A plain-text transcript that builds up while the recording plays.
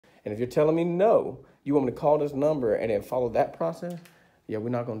And if you're telling me no, you want me to call this number and then follow that process, yeah, we're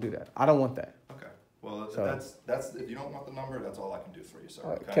not going to do that. I don't want that. Okay. Well, So, that's if you don't want the number, that's all I can do for you, sir.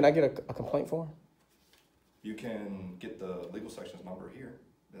 Okay? Can I get a complaint form? You can get the legal section's number here.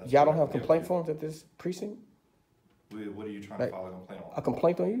 Y'all don't have complaint forms at this precinct? What are you trying to file a complaint on? A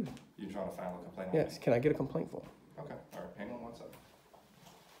complaint on you. You're trying to file a complaint on Yes. me? Can I get a complaint form? Okay. All right. Hang on one second.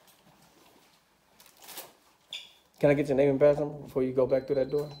 Can I get your name and badge number before you go back through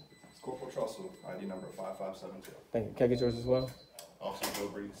that door? It's Corporal Trussell, ID number 5572. Thank you. Can I get yours as well? Officer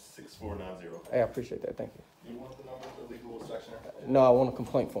Dobry, 6490. Hey, I appreciate that. Thank you. You want the number of the legal section? No, I want a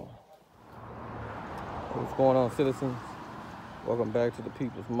complaint form. What's going on, citizens? Welcome back to the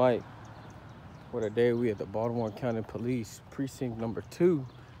People's Mic. For today, we at the Baltimore County Police Precinct number 2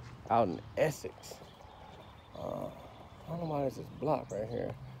 out in Essex. I don't know why there's this block right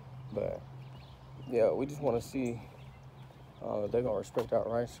here, but yeah, we just want to see if they're going to respect our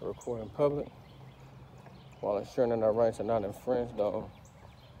rights to record in public while ensuring that our rights are not infringed on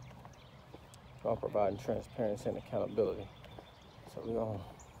while providing transparency and accountability. So we're going to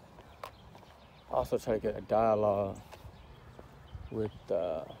also try to get a dialogue with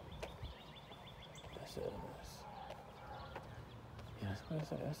yeah,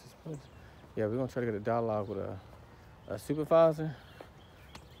 we're gonna try to get a dialogue with a supervisor.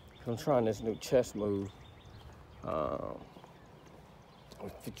 I'm trying this new chess move.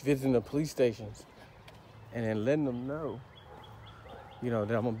 Visiting the police stations and then letting them know, that I'm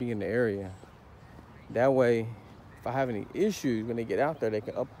gonna be in the area. That way, if I have any issues when they get out there, they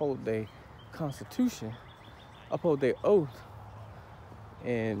can uphold their constitution, uphold their oath,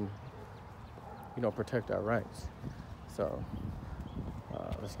 and protect our rights. So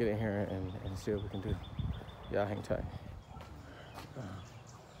let's get in here and see what we can do. Y'all hang tight.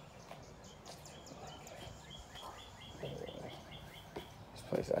 This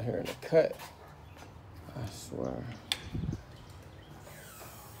place out here in the cut, I swear.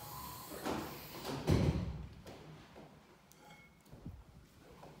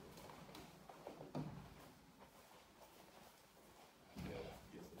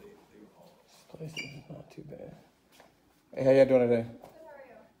 This place is not too bad. Hey, how y'all doing today?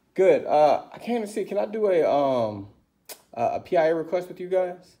 Good. I came to see. Can I do a PIA request with you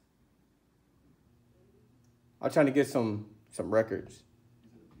guys? I'm trying to get some records.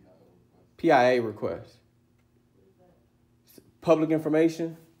 PIA request. Public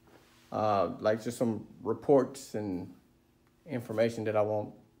information, like just some reports and information that I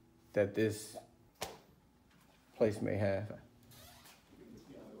want that this place may have.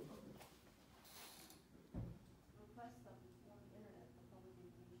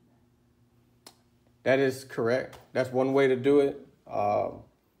 That is correct. That's one way to do it. I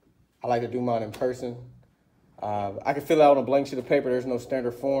like to do mine in person. I can fill out on a blank sheet of paper. There's no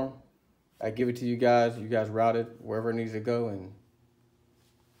standard form. I give it to you guys. You guys route it wherever it needs to go, and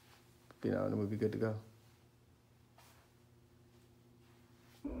then we'll be good to go.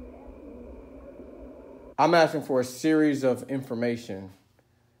 I'm asking for a series of information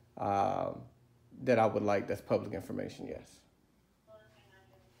that I would like. That's public information. Yes.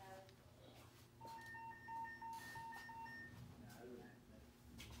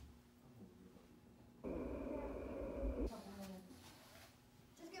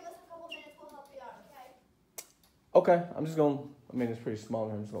 Okay, I'm just going to, it's pretty small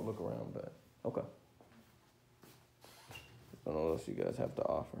here. I'm just going to look around, but okay. I don't know what else you guys have to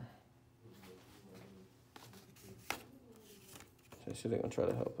offer. They said they're going to try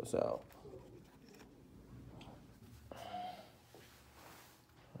to help us out.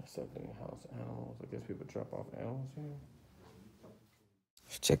 Accepting house animals. I guess people drop off animals here.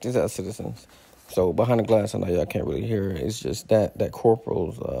 Check this out, citizens. So behind the glass, I know y'all can't really hear it. It's just that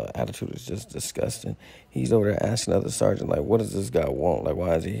corporal's attitude is just disgusting. He's over there asking other sergeant, like, what does this guy want? Like,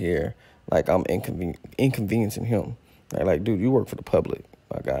 why is he here? Like, I'm inconveniencing him. Like, dude, you work for the public,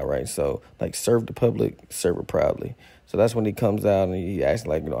 my guy, right? So, like, serve the public, serve it proudly. So that's when he comes out and he asks,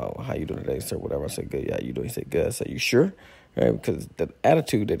 like, how you doing today, sir? Whatever. I said, good. Yeah, you doing? He said, good. I said, you sure? Right? Because the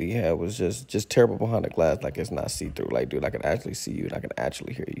attitude that he had was just terrible behind the glass, like it's not see-through. Like, dude, I can actually see you and I can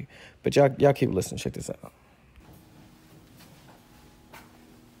actually hear you. But y'all keep listening. Check this out.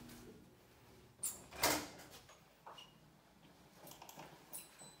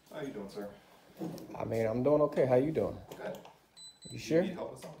 How you doing, sir? I'm doing okay. How you doing? Good. You sure? You need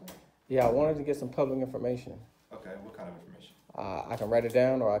help with something? Yeah, I wanted to get some public information. Okay, what kind of information? I can write it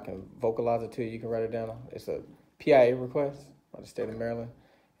down or I can vocalize it to you. You can write it down. It's a PIA request by the state of Maryland.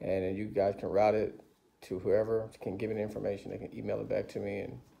 And then you guys can route it to whoever can give me the information. They can email it back to me,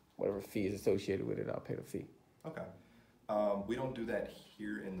 and whatever fee is associated with it, I'll pay the fee. Okay. We don't do that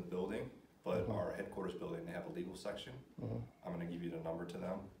here in the building, but our headquarters building, they have a legal section. I'm gonna give you the number to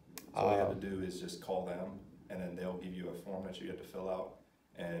them. So all you have to do is just call them, and then they'll give you a form that you have to fill out.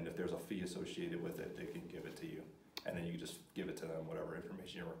 And if there's a fee associated with it, they can give it to you. And then you just give it to them, whatever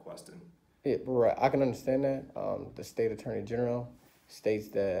information you're requesting. Yeah, right. I can understand that. The state attorney general states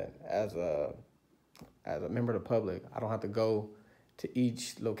that as a member of the public, I don't have to go to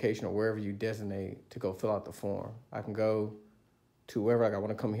each location or wherever you designate to go fill out the form. I can go to wherever I want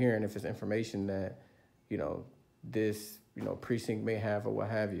to come here, and if it's information that, this, precinct may have or what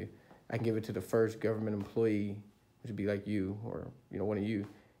have you, I can give it to the first government employee, which would be like you or, one of you,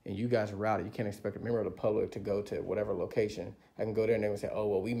 and you guys route it. You can't expect a member of the public to go to whatever location. I can go there and they will say, oh,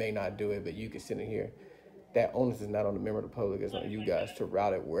 well, we may not do it, but you can sit in here. That onus is not on the member of the public, it's on you guys to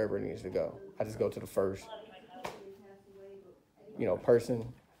route it wherever it needs to go. I just go to the first,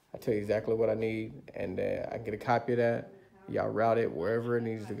 person. I tell you exactly what I need, and then I can get a copy of that. Y'all route it wherever it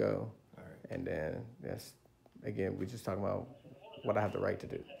needs to go. All right. And then that's, again, we're just talking about what I have the right to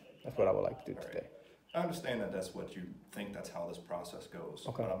do. That's what I would like to do All right. today. I understand that that's what you think, that's how this process goes.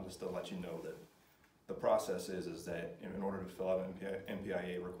 Okay. But I'm just to let you know that the process is that in order to fill out an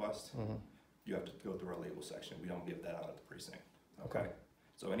MPIA request, you have to go through our legal section. We don't give that out at the precinct. Okay.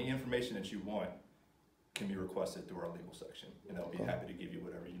 So any information that you want can be requested through our legal section, and they'll be happy to give you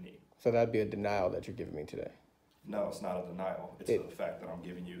whatever you need. So that'd be a denial that you're giving me today. No, it's not a denial. It's the fact that I'm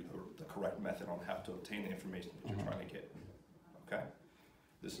giving you the correct method on how to obtain the information that you're trying to get. Okay?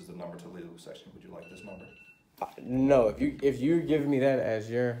 This is the number to the legal section. Would you like this number? No, if you're giving me that as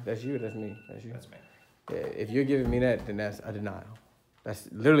that's you, that's me, that's you. That's me. Yeah, if you're giving me that, then that's a denial. That's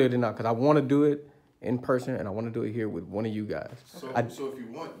literally a denial, because I want to do it in person, and I want to do it here with one of you guys. So if you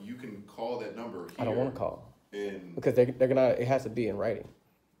want, you can call that number here. I don't want to call. And because they're gonna. It has to be in writing.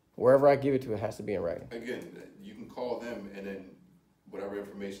 Wherever I give it to, it has to be in writing. again, you can call them, and then whatever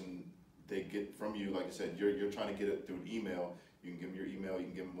information they get from you, like I said, you're trying to get it through an email. You can give them your email, you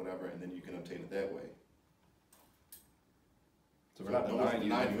can give them whatever, and then you can obtain it that way. So we're not no one's denying you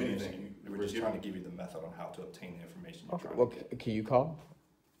denying you anything. anything. We're just trying to give you the method on how to obtain the information you're Okay. trying Well, to get. can you call?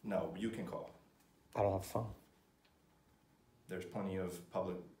 No, you can call. I don't have a phone. There's plenty of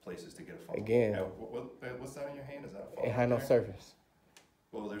public places to get a phone. Again. What's that in your hand? Is that a phone? It had no there? service.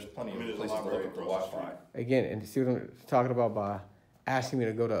 Well, there's plenty there's of a places to library look up for across the Wi-Fi. Again, and see what I'm talking about by asking me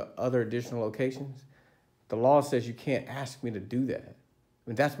to go to other additional locations? The law says you can't ask me to do that. I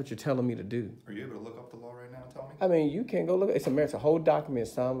mean, that's what you're telling me to do. Are you able to look up the law right now and tell me? I mean, you can go look. It's a whole document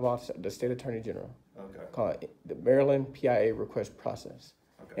signed by the state attorney general Okay. called the Maryland PIA request process.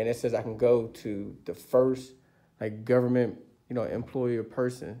 Okay. And it says I can go to the first government, employee or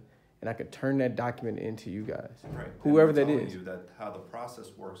person, and I could turn that document into you guys. Right. Whoever And that I'm telling is. you that how the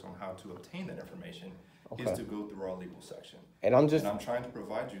process works on how to obtain that information Okay. is to go through our legal section. And I'm just And I'm trying to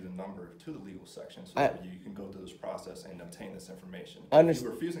provide you the number to the legal section so I- that you can go through this process and obtain this information. I If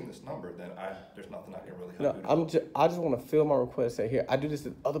you're refusing this number, then there's nothing I can really no, help you with. I just want to fill my request. Say here, I do this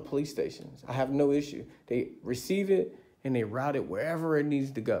at other police stations. I have no issue. They receive it and they route it wherever it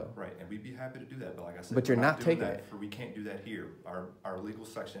needs to go. Right, and we'd be happy to do that, but like I said, But you're we're not doing taking that it. We can't do that here. Our legal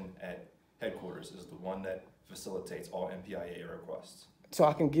section at headquarters is the one that facilitates all MPIA requests. So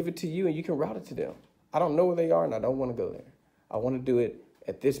I can give it to you and you can route it to them. I don't know where they are and I don't want to go there. I want to do it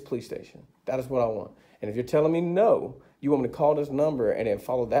at this police station. That is what I want. And if you're telling me no, you want me to call this number and then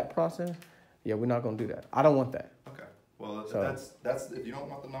follow that process, yeah, we're not going to do that. I don't want that. Okay, well, So- that's if you don't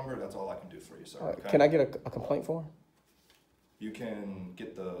want the number, that's all I can do for you, sir. All right, Okay? can I get a complaint form? You can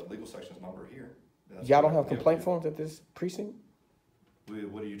get the legal section's number here. That's Y'all what don't I have can give complaint you. forms at this precinct?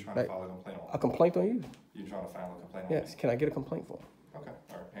 What are you trying Like, to file a complaint A on? complaint on you? You trying to file a complaint on? Yes. Can I get a complaint form? Okay,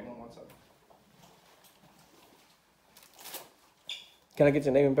 all right, hang on one second. Can I get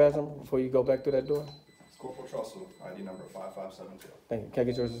your name and badge number before you go back through that door? It's Corporal Trussell, ID number 5572. Thank you. Can I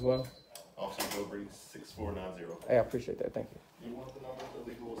get yours as well? Officer Gilbert, 6490. Hey, I appreciate that. Thank you. You want the number of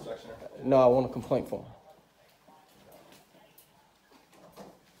the legal section? No, I want a complaint form.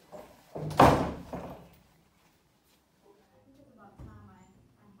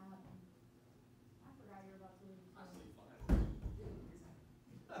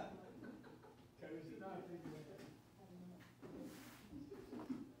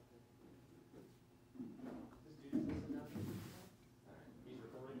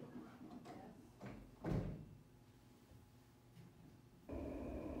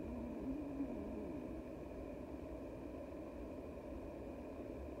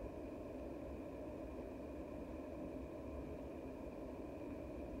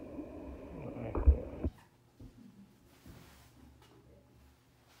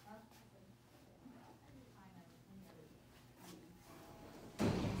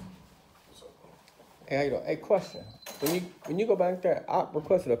 Hey, how you doing? Hey, question. When you go back there, I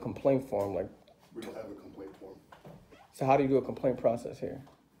requested a complaint form. Like, We don't have a complaint form. so how do you do a complaint process here?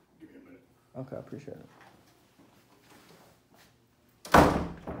 Give me a minute. Okay, I appreciate it.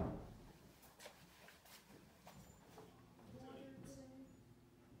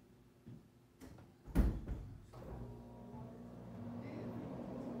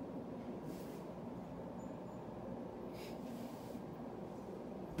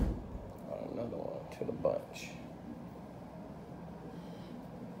 Another one to the bunch.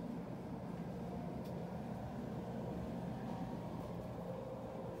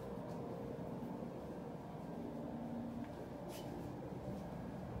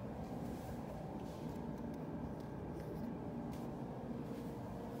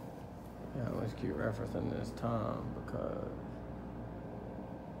 Yeah, let's keep referencing this time because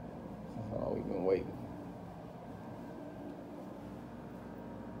that's how long we've been waiting.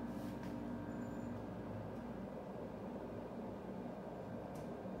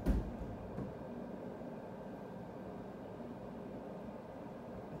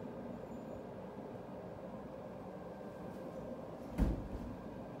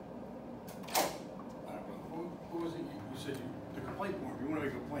 Who was it? You said the complaint form. If you want to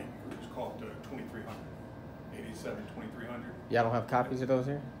make a complaint, you just call it 2300. 87-2300. Y'all don't have copies of those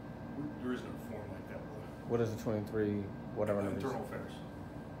here? There is no form like that. What is the 23, whatever number? Internal affairs.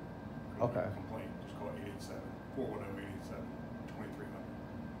 Okay. Complaint. Just call it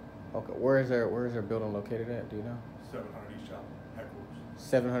 887-410-887-2300. Okay, where is their building located at? Do you know? 700 East Chapel headquarters.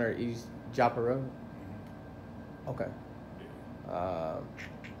 700 East Joppa Road? Mm-hmm. Okay. Yeah.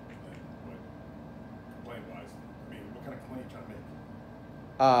 Complaint wise, I mean, what kind of complaint you trying to make?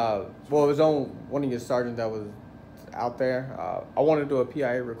 Well, it was on one of your sergeants that was out there. I want to do a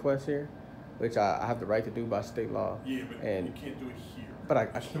PIA request here, which I have the right to do by state law. Yeah, but and you can't do it here. But I you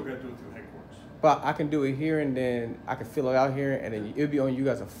still can't. got to do it through headquarters. But I can do it here, and then I can fill it out here, and then it'll be on you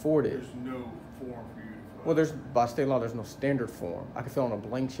guys to forward it. There's no form for you to fill Well, out. there's by state law, there's no standard form. I can fill on a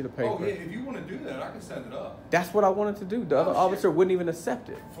blank sheet of paper. Oh, yeah, if you want to do that, I can send it up. That's what I wanted to do. The other shit. officer wouldn't even accept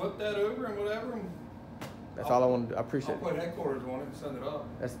it. Flip that over and whatever, and That's all I wanted to do. I I'll appreciate put it. headquarters on it and send it up.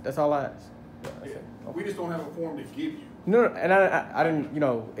 That's all I asked. Yeah, that's Yeah. it. We just don't have a form to give you. No, and I didn't,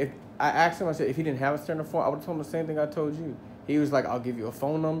 if I asked him, I said, if he didn't have a standard form, I would have told him the same thing I told you. He was like, I'll give you a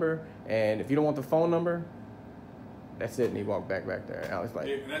phone number, and if you don't want the phone number, that's it. And he walked back there. And I was like,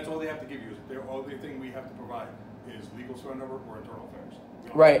 And that's all they have to give you. Is the only thing we have to provide is legal phone number or internal affairs. We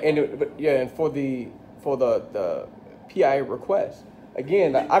don't right, have- and for the PIA request,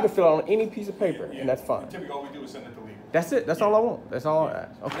 again, I can fill it on any piece of paper, Yeah, and that's fine. Typically, all we do is send it to legal. That's it. That's all I want. That's all I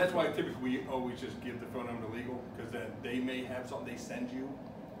ask. And Okay. that's why typically we always just give the phone number to legal, because then they may have something they send you.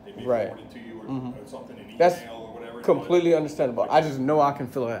 They may Right. forward it to you or, Mhm. or something in email That's or whatever. completely understandable. I just know I can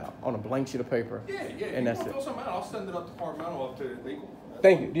fill it out on a blank sheet of paper. Yeah, yeah. And If that's you want to it. fill something out, I'll send it up departmental up to legal. That's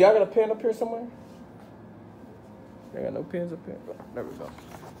Thank fine. you. Do y'all got a pen up here somewhere? They got no pens up here. There we go.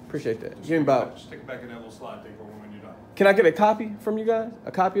 Appreciate that. Just Give me about. Stick it back in that little slide thing for when you're done. Can I get a copy from you guys?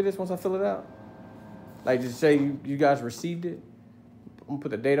 A copy of this once I fill it out? Like just say you guys received it. I'm gonna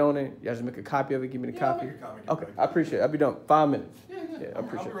put the date on it. Y'all just make a copy of it. Give me the Yeah, I'll copy. make a copy. Okay, I appreciate it. I'll be done. 5 minutes. Yeah, Yeah, I I'll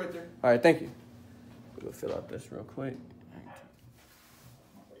appreciate be it. right there. All right, thank you. We'll fill out this real quick.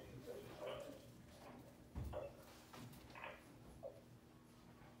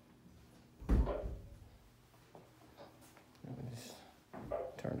 Let me just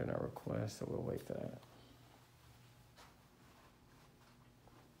turn in our request, so we'll wait for that.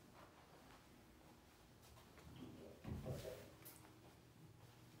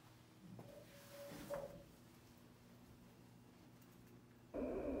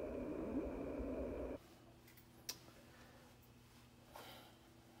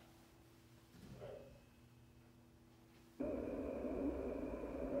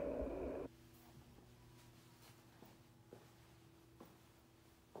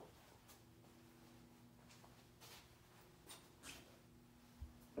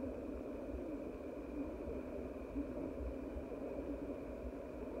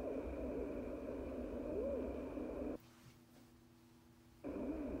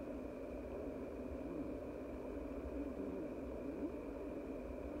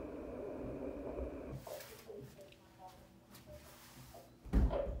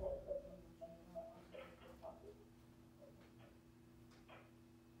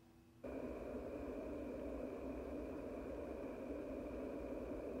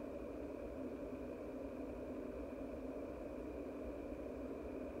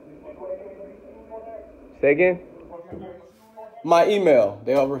 Say again? My email.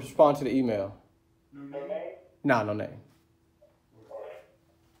 They'll respond to the email. Nah, no name.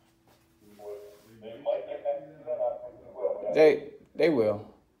 They will.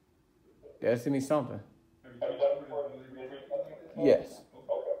 They'll send me something. Yes.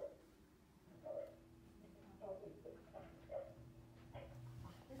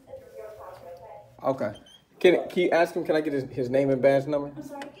 Okay. Can you ask him? Can I get his name and badge number? I'm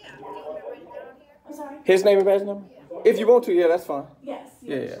sorry. I'm sorry. His name and badge number? If you want to, yeah, that's fine. Yes.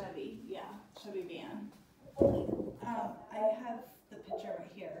 Yeah. Chevy van. I have the picture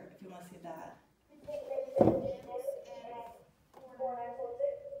right here. If you want to see that.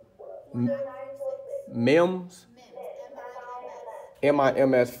 MIMS.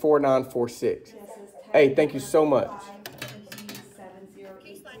 MIMS 4946. Hey, thank you so much.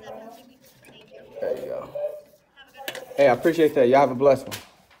 There you go. Hey, I appreciate that. Y'all have a blessed one.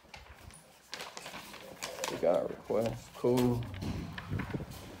 We got our request. Cool.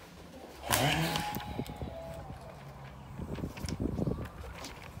 All right.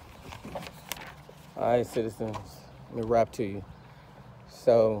 All right, citizens. Let me rap to you.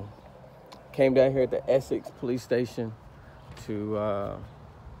 So, came down here at the Essex police station to,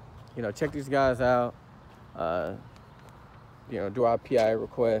 check these guys out. Do our PI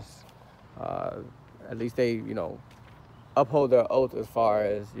requests. At least they, uphold their oath as far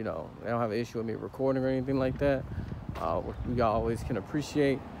as, they don't have an issue with me recording or anything like that. We always can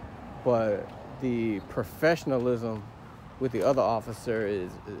appreciate, but the professionalism with the other officer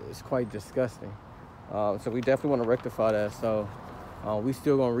is quite disgusting. So we definitely want to rectify that. So we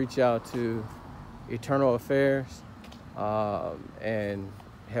still gonna reach out to Internal Affairs, and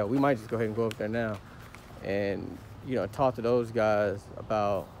hell, we might just go ahead and go up there now and talk to those guys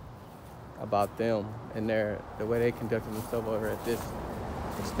about them and the way they conducted themselves over at this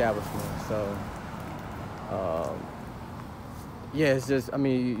establishment. So it's just,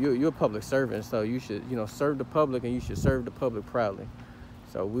 you're a public servant, so you should serve the public, and you should serve the public proudly.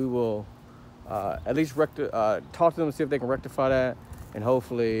 So we will at least talk to them and see if they can rectify that, and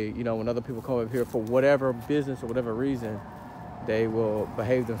hopefully when other people come up here for whatever business or whatever reason, they will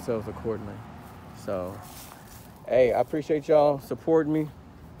behave themselves accordingly. So hey, I appreciate y'all supporting me.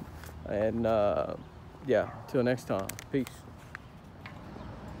 And till next time. Peace.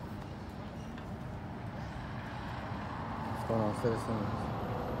 What's going on, citizens?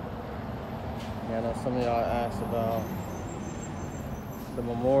 Yeah, I know some of y'all asked about the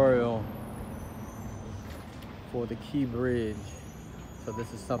memorial for the Key Bridge. So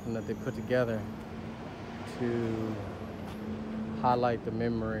this is something that they put together to highlight the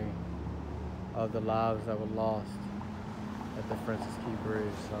memory of the lives that were lost at the Francis Key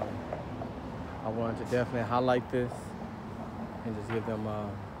Bridge. So I wanted to definitely highlight this and just give them a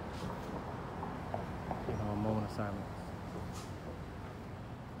moment of silence.